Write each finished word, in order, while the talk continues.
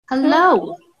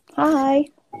Hello. Hi.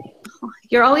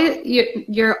 You're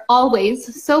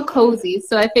always so cozy,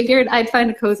 so I figured I'd find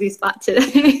a cozy spot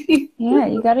today. Yeah,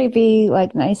 you gotta be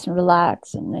like nice and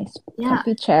relaxed and nice Yeah.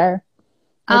 comfy chair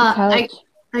or the Uh, I couch.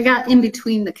 I got in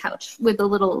between the couch with a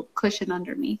little cushion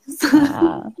under me.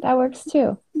 That works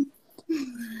too.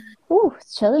 Ooh,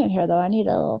 it's chilly in here though. I need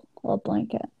a little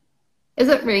blanket. Is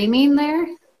it raining there?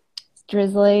 It's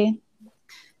drizzly.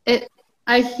 It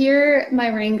I hear my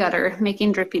rain gutter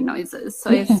making dripping noises,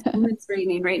 so I assume it's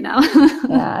raining right now.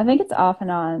 Yeah, I think it's off and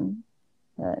on,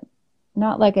 but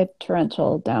not like a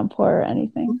torrential downpour or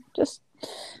anything. Just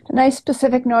a nice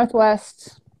Pacific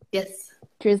Northwest Yes.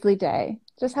 drizzly day.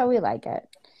 Just how we like it.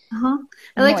 Uh-huh.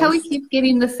 I like how we Moist. keep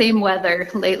getting the same weather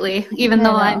lately, even Yeah,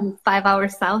 I though know. I'm 5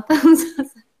 hours south.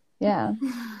 Yeah,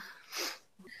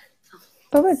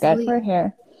 but we're good. Sweet. We're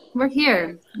here. We're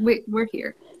here. We're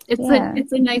here. It's a Yeah.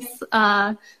 it's a nice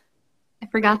I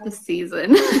forgot the season.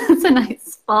 It's a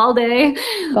nice fall day.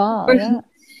 Fall, We're yeah.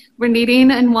 we're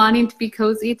needing and wanting to be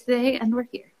cozy today, and we're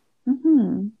here.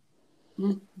 Hmm.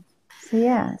 Mm.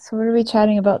 So what are we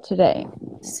chatting about today?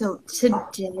 So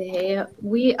today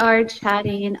we are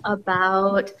chatting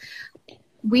about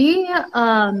we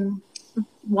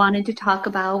wanted to talk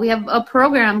about we have a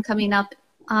program coming up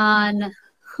on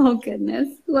oh goodness,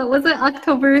 what was it?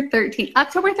 October 13th.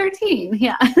 October 13th,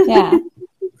 yeah. Yeah.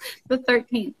 The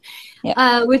 13th,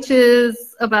 Yeah. which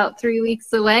is about 3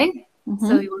 weeks away. So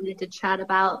Hmm. we wanted to chat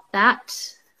about that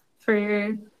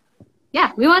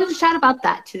we wanted to chat about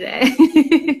that today.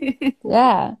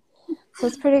 Yeah. So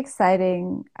it's pretty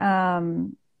exciting.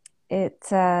 It's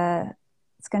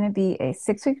going to be a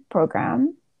 6 week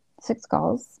program, 6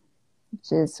 calls,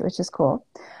 which is cool.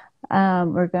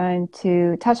 We're going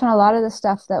to touch on a lot of the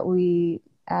stuff that we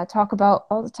talk about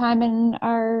all the time in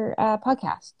our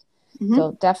podcast. Mhm.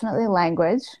 So definitely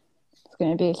language. It's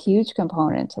going to be a huge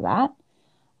component to that.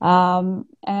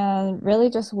 And really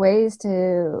just ways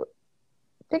to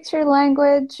fix your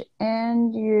language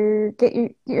and get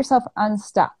yourself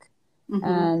unstuck Mhm.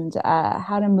 and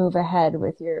how to move ahead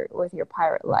with your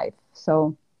pirate life.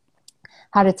 So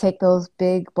how to take those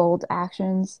big bold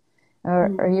actions or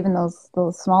Mhm. even those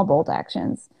small bold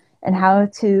actions and how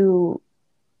to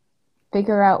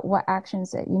figure out what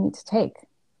actions that you need to take,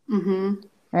 Mhm.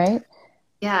 right?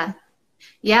 Yeah.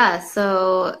 Yeah.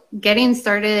 So getting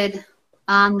started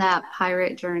on that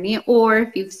pirate journey, or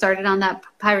if you've started on that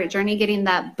pirate journey, getting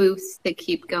that boost to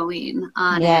keep going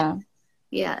on it. Yeah.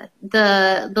 Yeah.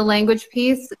 The language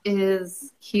piece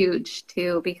is huge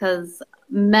too, because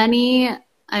many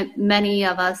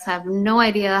of us have no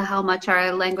idea how much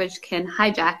our language can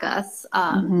hijack us.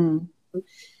 Hmm.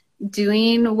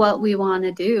 Doing what we want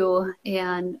to do.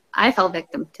 And I fell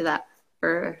victim to that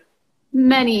for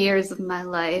many years of my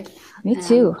life. Me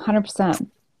too, And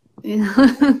 100%.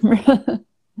 yeah,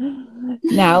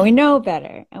 Now we know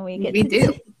better and we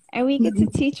do. we get to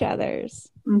teach others.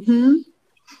 Hmm.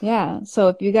 Yeah. So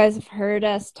if you guys have heard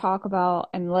us talk about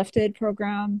Enlifted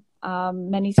program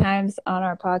many times on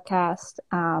our podcast,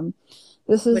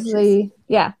 this is Which is,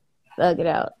 yeah, plug it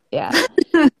out. Yeah.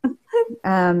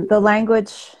 The language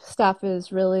stuff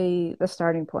is really the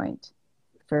starting point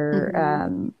for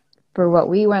mhm. for what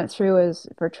we went through as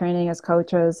for training as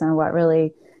coaches and what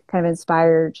really kind of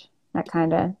inspired that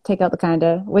kind of take out the kind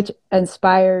of which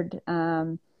inspired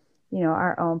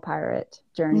our own pirate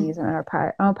journeys and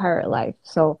our own pirate life.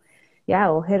 So yeah,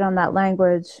 we'll hit on that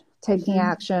language, taking Mhm.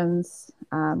 actions,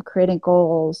 creating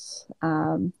goals,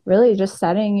 really just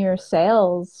setting your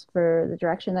sails for the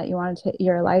direction that you want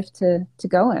your life to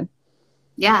go in.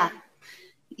 Yeah.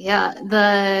 Yeah.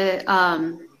 The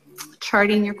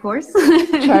charting your course.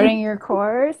 Charting your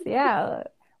course. Yeah.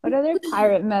 What other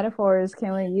pirate metaphors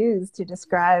can we use to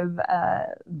describe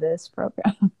this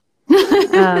program?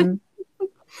 Um,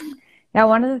 yeah,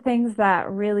 one of the things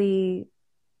that really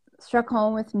struck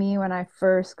home with me when I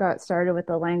first got started with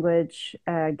the language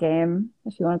game,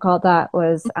 if you want to call it that,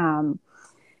 was,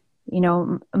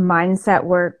 mindset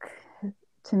work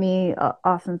to me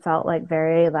often felt like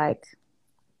very like,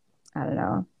 I don't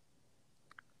know,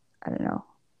 I don't know,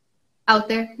 Out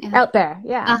there. Yeah. out there.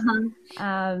 Yeah. Uh-huh.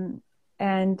 Um,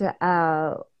 and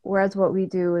whereas what we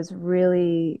do is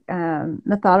really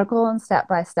methodical and step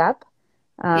by step.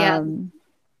 Yeah. Um,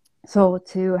 so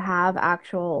to have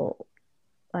actual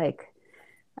like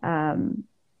um,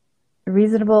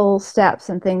 reasonable steps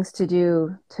and things to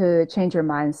do to change your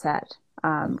mindset.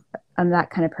 I'm that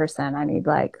kind of person. I need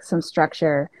like some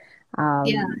structure.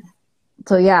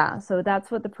 Yeah. So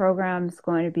that's what the program's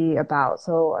going to be about.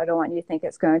 So I don't want you to think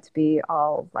it's going to be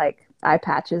all like eye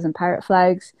patches and pirate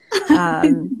flags,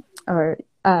 um, or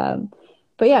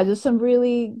but yeah, just some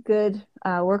really good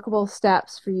workable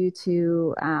steps for you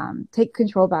to take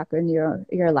control back in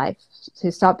your life,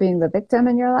 to stop being the victim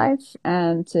in your life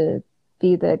and to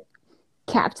be the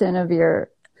captain of your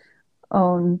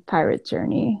own pirate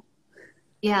journey.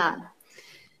 Yeah.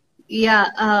 Yeah.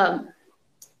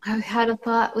 I had a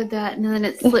thought with that and then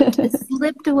it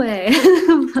slipped away.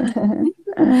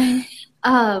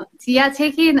 So yeah,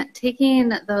 taking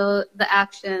the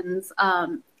actions.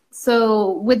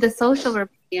 So with the social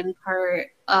rebellion part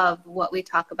of what we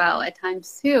talk about at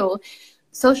times too,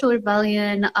 social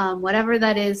rebellion, whatever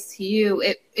that is to you,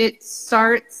 it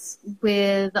starts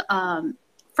with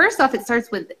first off, it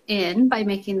starts within by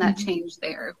making that change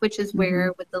there, which is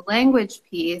where with the language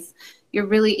piece, you're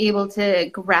really able to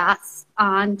grasp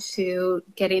onto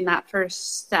getting that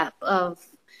first step of,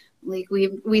 like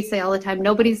we say all the time,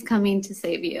 nobody's coming to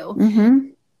save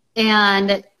you.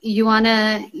 And you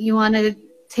wanna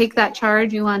take that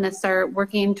charge, you wanna start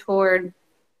working toward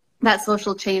that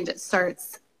social change. It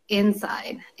starts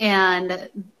inside and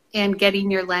getting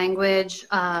your language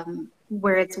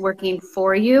where it's working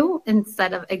for you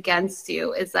instead of against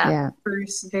you is that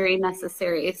first very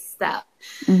necessary step.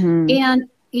 And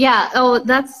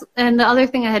and the other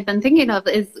thing I had been thinking of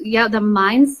is, the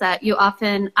mindset.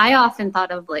 I often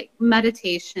thought of like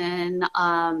meditation,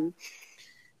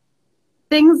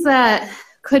 things that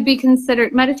could be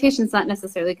considered, meditation's not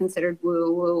necessarily considered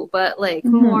woo-woo, but like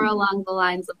more along the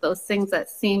lines of those things that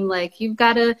seem like you've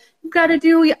got to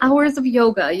do hours of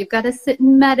yoga, you've got to sit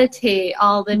and meditate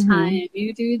all the time,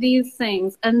 you do these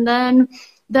things, and then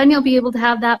you'll be able to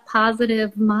have that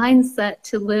positive mindset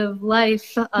to live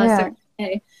life a certain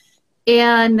way.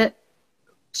 And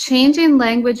changing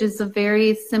language is a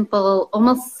very simple,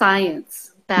 almost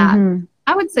science that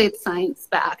I would say it's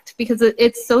science-backed because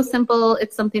it's so simple.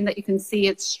 It's something that you can see.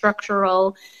 It's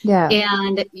structural.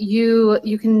 And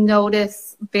you can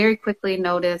very quickly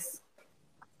notice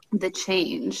the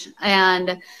change.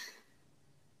 And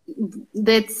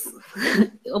that's,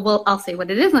 well, I'll say what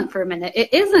it isn't for a minute.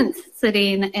 It isn't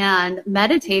sitting and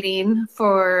meditating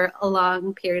for a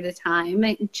long period of time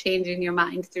and changing your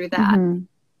mind through that.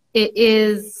 It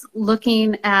is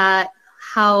looking at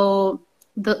how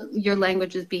your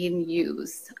language is being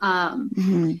used.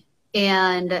 And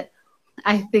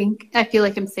I feel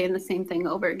like I'm saying the same thing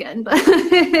over again, but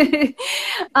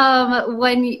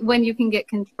when you can get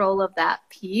control of that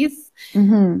piece,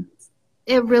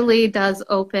 it really does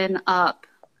open up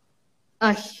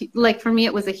like for me,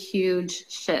 it was a huge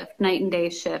shift, night and day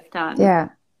shift on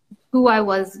who I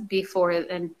was before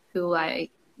and who I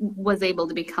was able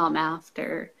to become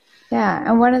after. Yeah.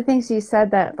 And one of the things you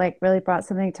said that like really brought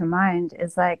something to mind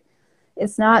is like,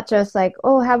 it's not just like,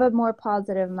 oh, have a more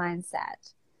positive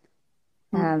mindset.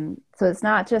 So it's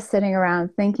not just sitting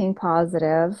around thinking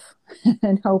positive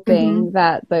and hoping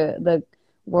that the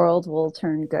world will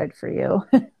turn good for you,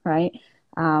 right?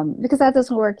 Because that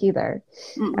doesn't work either.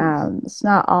 It's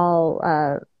not all,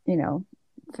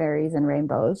 fairies and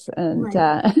rainbows. And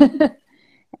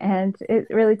and it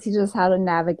really teaches us how to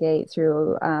navigate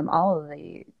through all of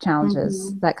the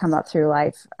challenges that come up through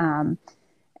life,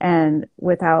 and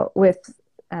without being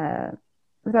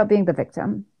the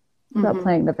victim, without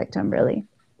playing the victim, really.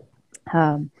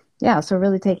 So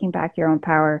really taking back your own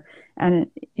power.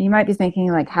 And you might be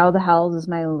thinking, like, how the hell is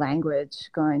my language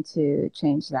going to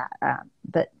change that?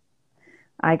 But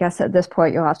I guess at this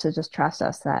point, you'll have to just trust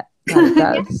us that it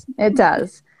does. It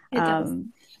does. It does.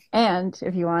 And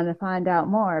if you want to find out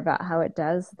more about how it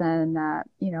does, then,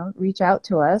 reach out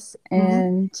to us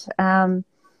and, join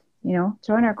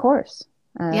our course,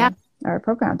 our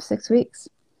program, 6 weeks.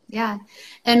 Yeah.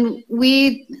 And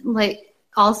we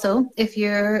also, if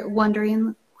you're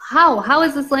wondering how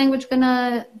is this language going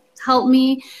to help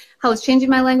me? How is changing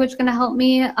my language going to help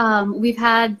me? We've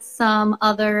had some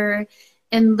other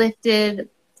enlifted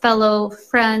fellow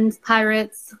friends,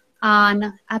 pirates,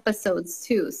 on episodes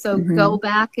too. So go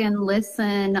back and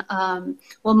listen.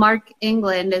 Mark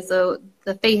England is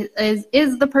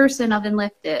the person of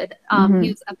Enlifted. He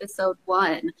was episode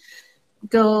 1.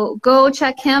 Go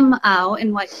check him out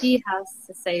and what he has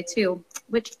to say too,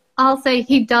 which I'll say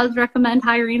he does recommend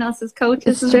hiring us as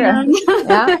coaches. It's true.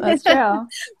 Yeah, that's true.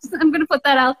 I'm going to put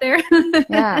that out there.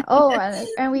 Yeah. Oh,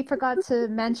 and we forgot to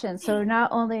mention, so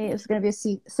not only is it going to be a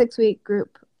 6-week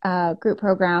group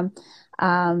program,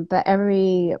 but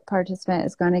every participant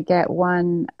is going to get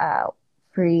one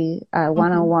free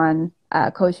one-on-one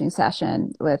coaching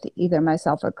session with either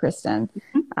myself or Kristen.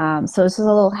 So this is a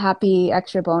little happy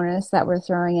extra bonus that we're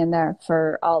throwing in there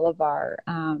for all of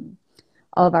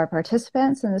our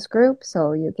participants in this group.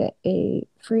 So you get a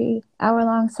free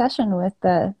hour-long session with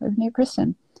me and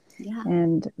Kristen. Yeah.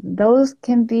 And those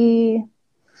can be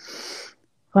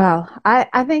Wow.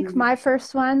 I think my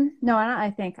first one, no, not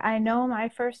I think, I know my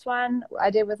first one I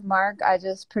did with Mark. I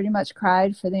just pretty much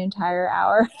cried for the entire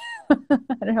hour. I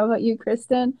don't know about you,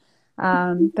 Kristen,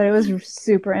 but it was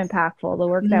super impactful. The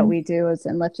work that Mm-hmm. we do as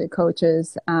Enlifted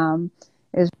coaches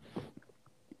is,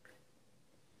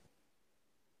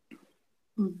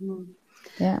 Mm-hmm.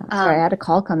 yeah. Sorry, I had a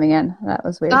call coming in. That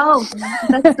was weird. Oh,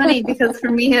 that's funny because for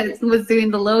me it was doing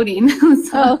the loading.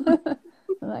 So,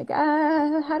 Oh, I'm like,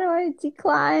 how do I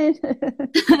decline?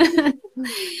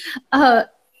 uh,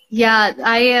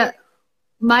 yeah,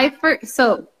 my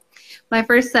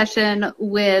first session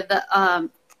with well,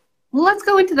 let's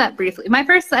go into that briefly. My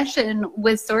first session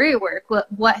with Storywork,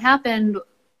 what happened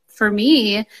for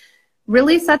me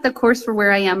really set the course for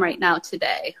where I am right now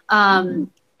today. Mhm.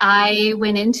 I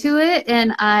went into it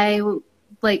and I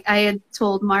had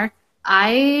told Mark,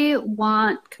 I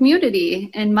want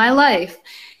community in my life.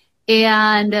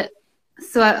 And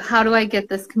so how do I get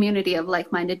this community of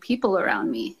like-minded people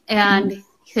around me? Mhm. And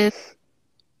his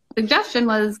suggestion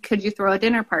was, could you throw a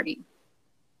dinner party?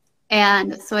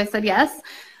 And so I said yes.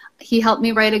 He helped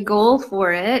me write a goal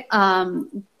for it,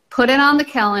 put it on the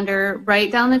calendar,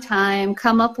 write down the time,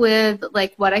 come up with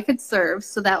like what I could serve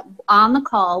so that on the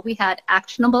call we had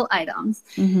actionable items.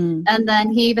 Mhm. And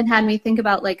then he even had me think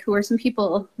about like who are some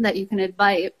people that you can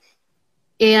invite.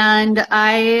 And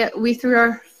we threw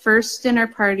our first dinner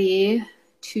party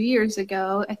 2 years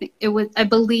ago. I think it was, I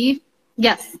believe,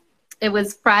 yes, it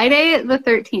was Friday the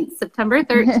 13th, September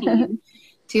 13th,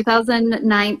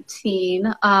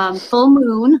 2019, full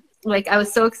moon. Like I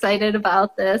was so excited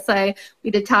about this. We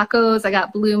did tacos. I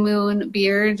got Blue Moon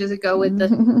beer just to go with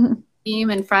the theme,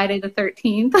 and Friday the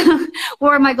 13th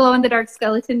wore my glow in the dark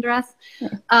skeleton dress.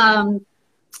 Um,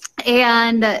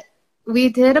 and we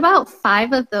did about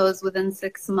 5 of those within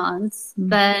 6 months.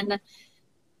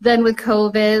 Then with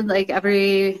COVID, like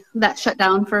that shut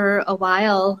down for a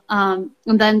while. And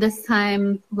then this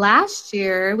time last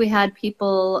year, we had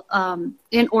people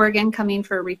in Oregon coming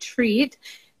for a retreat.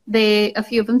 A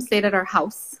few of them stayed at our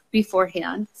house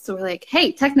beforehand. So we're like,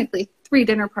 hey, technically 3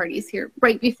 dinner parties here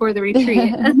right before the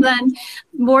retreat. And then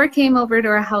more came over to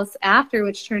our house after,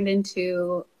 which turned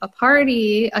into a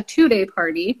 2-day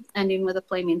party, ending with a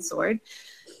flaming sword.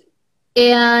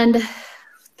 And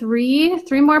three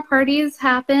more parties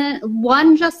happened.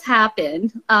 One just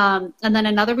happened, and then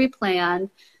another we planned.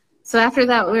 So after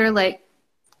that, we were like,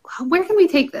 where can we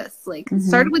take this? Like,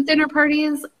 started with dinner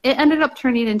parties. It ended up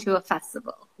turning into a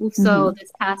festival. So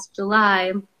this past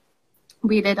July,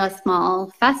 we did a small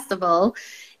festival,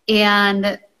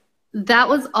 and that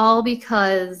was all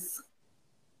because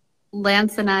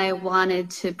Lance and I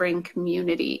wanted to bring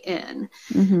community in.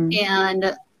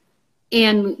 And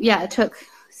yeah, it took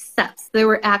steps. There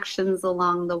were actions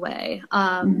along the way,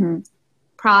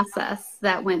 process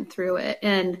that went through it.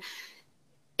 And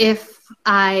if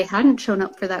I hadn't shown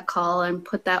up for that call and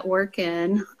put that work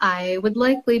in, I would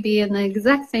likely be in the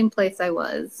exact same place I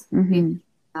was. And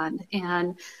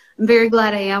I'm very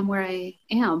glad I am where I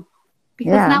am,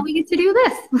 because now we get to do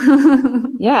this.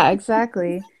 Yeah,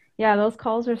 exactly. Yeah, those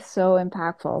calls are so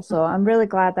impactful. So I'm really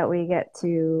glad that we get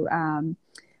to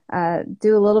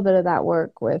do a little bit of that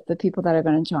work with the people that are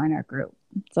going to join our group.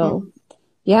 So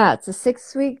yeah, it's a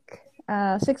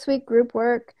 6-week group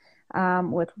work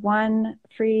with one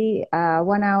free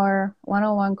 1-hour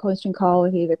one-on-one coaching call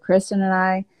with either Kristen and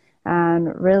I.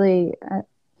 And really,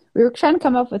 we were trying to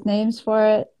come up with names for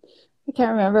it. I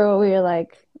can't remember what we were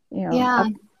like,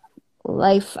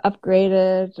 life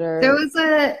upgraded, or There was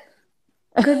a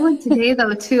good one today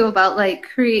though too about like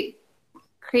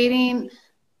getting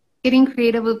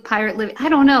creative with pirate living. I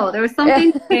don't know. There was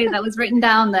something today that was written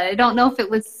down that I don't know if it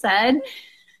was said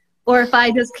or if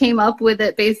I just came up with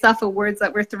it based off of words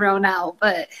that were thrown out.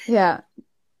 But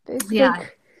basically,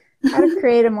 how to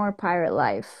create a more pirate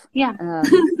life.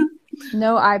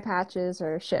 No eye patches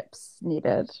or ships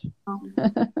needed.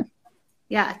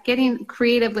 Getting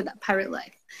creative with that pirate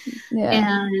life.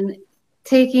 And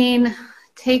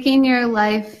taking your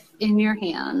life in your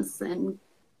hands and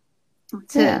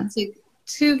to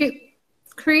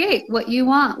create what you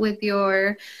want with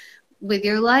your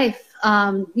life.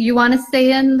 You want to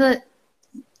stay in the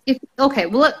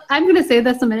I'm going to say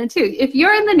this a minute too. If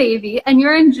you're in the Navy and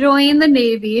you're enjoying the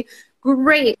Navy,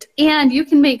 great, and you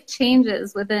can make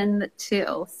changes within the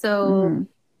two. So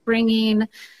bringing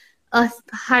a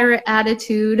pirate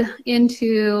attitude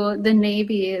into the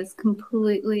Navy is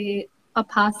completely a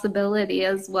possibility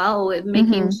as well, with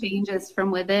making changes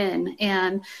from within.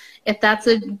 And if that's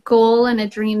a goal and a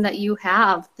dream that you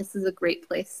have, this is a great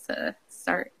place to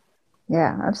start.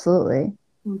 Yeah, absolutely.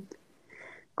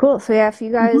 Cool. So yeah, if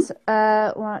you guys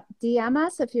want DM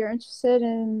us if you're interested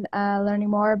in learning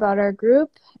more about our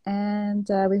group, and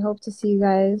we hope to see you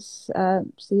guys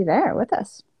see you there with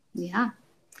us. Yeah.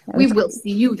 We will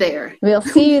see you there. We'll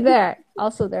see you there.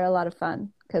 Also, they're a lot of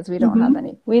fun because we don't have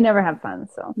any. We never have fun,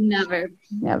 so never.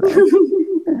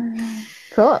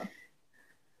 Cool. All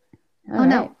right.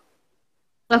 No.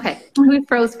 Okay, we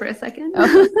froze for a second.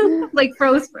 Oh. Like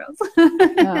froze.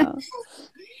 Oh.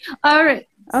 All right.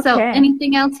 Okay. So,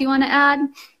 anything else you want to add?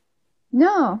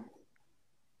 No.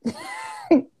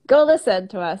 Go listen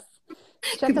to us.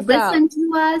 Check us out. Listen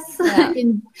to us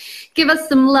and give us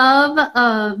some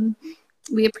love.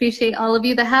 We appreciate all of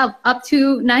you that have up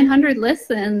to 900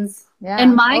 listens. Yeah.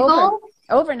 And my goal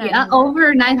over 900. Yeah,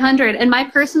 over 900. And my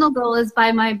personal goal is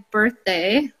by my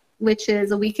birthday, which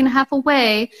is a week and a half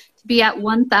away, to be at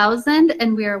 1,000,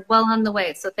 and we are well on the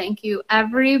way. So thank you,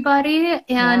 everybody.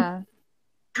 And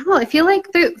I feel like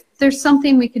there's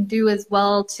something we could do as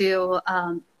well to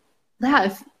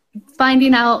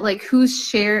finding out like who's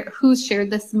shared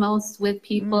this most with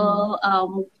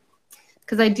people.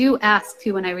 Because I do ask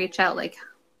too when I reach out, like,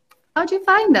 how'd you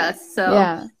find us?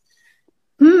 So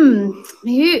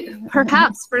maybe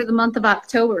perhaps for the month of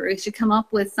October, we should come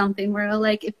up with something where,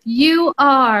 like, if you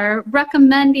are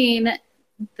recommending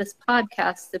this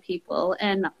podcast to people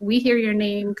and we hear your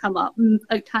name come up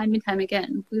time and time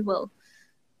again, we will,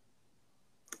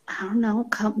 I don't know,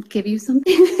 come give you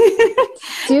something.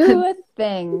 Do a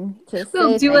thing to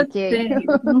say thank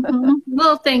you.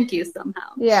 We'll thank you somehow.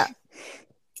 Yeah.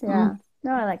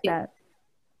 No, I like that.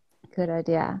 Good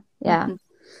idea. Yeah.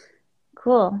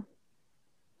 Cool.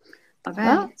 All right.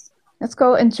 Well, let's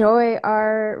go enjoy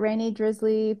our rainy,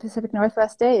 drizzly Pacific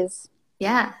Northwest days.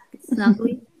 Yeah.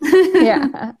 Snuggly.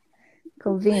 Yeah.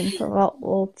 Cool beans. So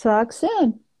we'll talk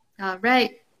soon. All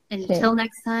right. And until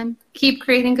next time, keep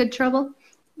creating good trouble.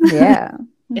 Yeah.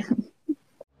 It's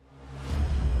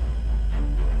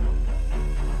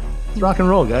rock and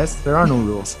roll, guys. There are no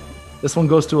rules. This one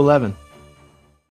goes to 11.